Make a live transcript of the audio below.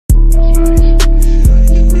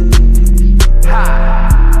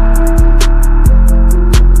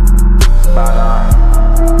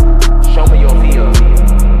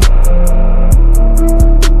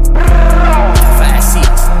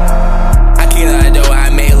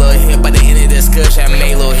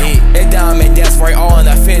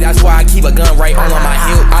That's why I keep a gun right on my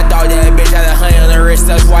hip. I thought that bitch had 100 on the wrist.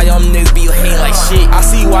 That's why them niggas be hating like shit. I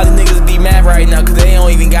see why the niggas be mad right now, cause they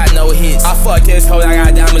don't even got no hits. I fucked this hoe, I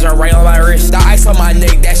got diamonds right on my wrist. The ice on my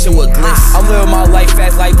neck, that shit would gliss. I'm living my life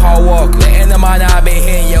fast like Paul Walker. The end of my night, I been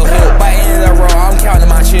hitting your hip. By the end of the road, I'm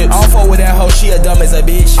counting my chips. I don't fuck with that hoe, she a dumb as a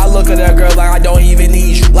bitch. I look at that girl like I don't even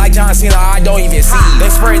need you. Like John Cena, I don't even see you.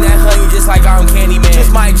 They spraying that honey just like I'm Candyman.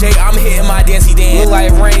 Just Mike J, I'm hitting my dancey dance. Look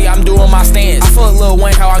like Rainy, I'm doing my stance. I feel a Lil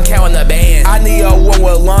Wayne, how I'm counting the band. I need a one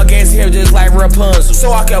with long ass hair just like Rapunzel,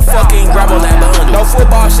 so I can fucking grab on that bundle. No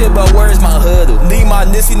football shit, but where's my huddle? Need my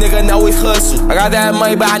nissy nigga know it's hustle. I got that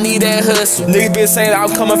money, but I need that hustle. Niggas been saying I'm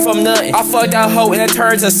coming from nothing. I fucked that hoe and it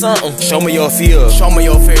turned to something. Show me your fear. Show me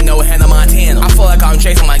your fear, no Hannah Montana. I feel like I'm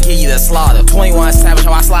chasing my kid, you the slaughter. 21 Savage,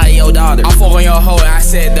 how I slide your daughter. I fuck on your hoe and I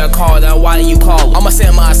said the call, then why do you call her? I'ma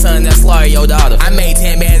send my son that slaughter your daughter. I made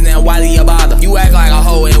 10 bands, then why do you bother? You act like a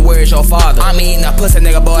hoe and where's your father? I mean a pussy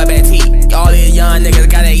nigga, boy, bad teeth. All these young niggas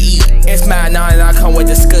gotta eat. It's SPA9ine and I come with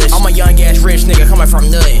the skush. I'm a young ass rich nigga coming from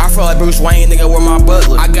nothing. I feel like Bruce Wayne nigga with my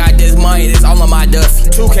butler. I got this money, this all on my Duffy.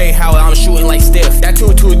 2K Howard, I'm shooting like Steph. That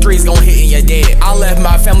 223's gon' hit in your dead. I left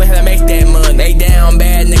my family, had to make that money. They down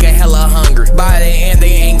bad, nigga hella hungry. By the end,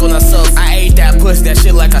 they ain't gonna suffer. I ate that pussy, that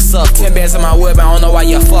shit like a sucker. 10 bands in my whip, I don't know why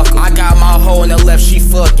you fuckin'. I got my hoe in the left, she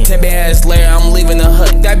fucking. 10 bands later, I'm leaving the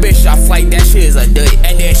hut. That bitch I flight, that shit is a dud.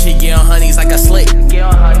 And then she get on honeys like a slick. Get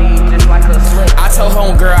on honey just like a slick. I told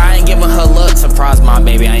homegirl I ain't giving her luck. Surprise my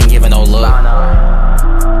baby, I ain't giving no luck. I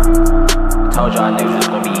told y'all niggas it's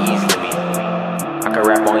gonna be easy to me. I can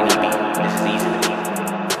rap on any beat. This is easy to me.